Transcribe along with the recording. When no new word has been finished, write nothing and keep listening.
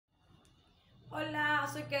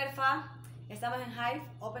soy Kerfa. Estamos en Hive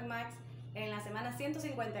Open Mic en la semana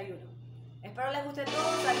 151. Espero les guste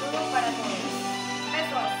todo. Saludos para todos.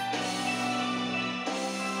 Besos.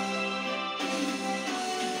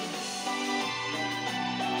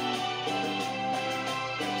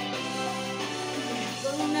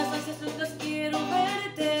 Con unas ansias locas quiero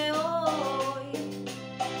verte hoy.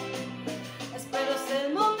 Espero es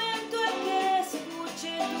el momento en que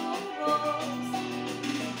escuche tu voz.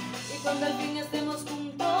 Y cuando al fin estemos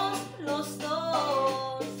juntos los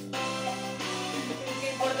dos,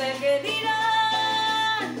 ¿qué importa el que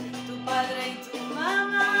dirán tu padre y tu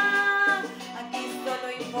mamá? Aquí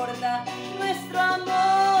solo importa nuestro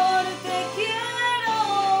amor. Te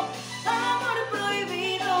quiero, amor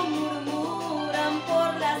prohibido, murmuran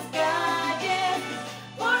por las calles,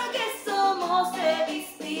 porque somos de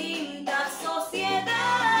distintas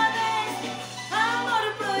sociedades. Amor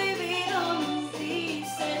prohibido,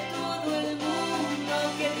 dice todo el mundo,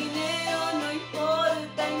 que el dinero no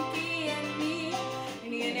importa en ti, en mí,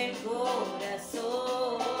 ni en el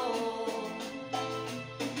corazón.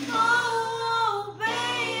 Oh,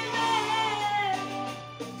 baby,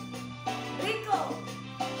 rico,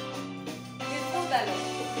 disfrútalo,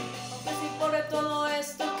 aunque si por todo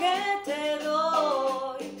esto que te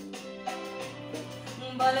doy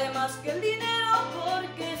vale más que el dinero,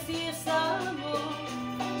 porque si es amor.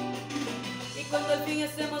 Y cuando al fin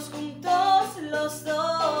estemos juntos los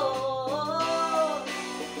dos,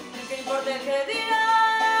 ¿qué importa el que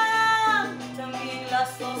dirán? También la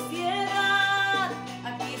sociedad.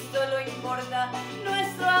 Aquí solo importa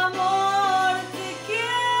nuestro amor. Te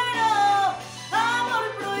quiero, amor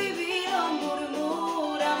prohibido,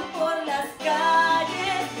 murmuran por las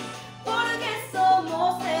calles, porque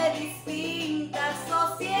somos de distintas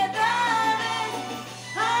sociedades.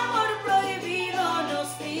 Amor prohibido, nos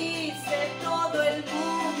dice todo el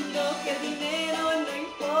mundo, que el dinero no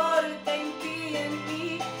importa en ti, en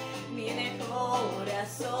mí, ni en el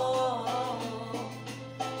corazón.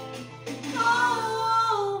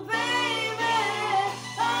 Oh, baby,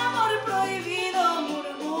 amor prohibido,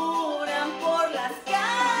 murmuran por las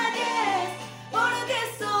calles, porque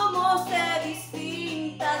somos de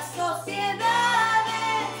distintas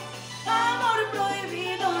sociedades. Amor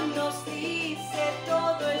prohibido, nos dice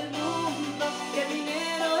todo el mundo, que el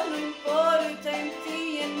dinero no importa en ti,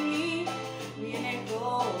 en mí, ni en el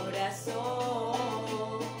corazón.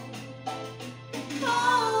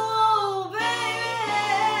 Oh, baby,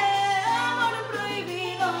 amor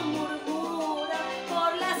prohibido, murmura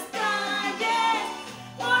por las calles,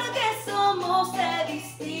 porque somos de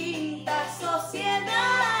distintas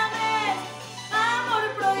sociedades. Amor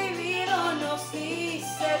prohibido, nos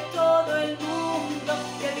dice todo el mundo,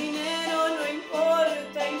 que el dinero no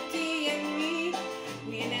importa en ti, en mí,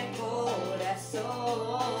 ni en el corazón.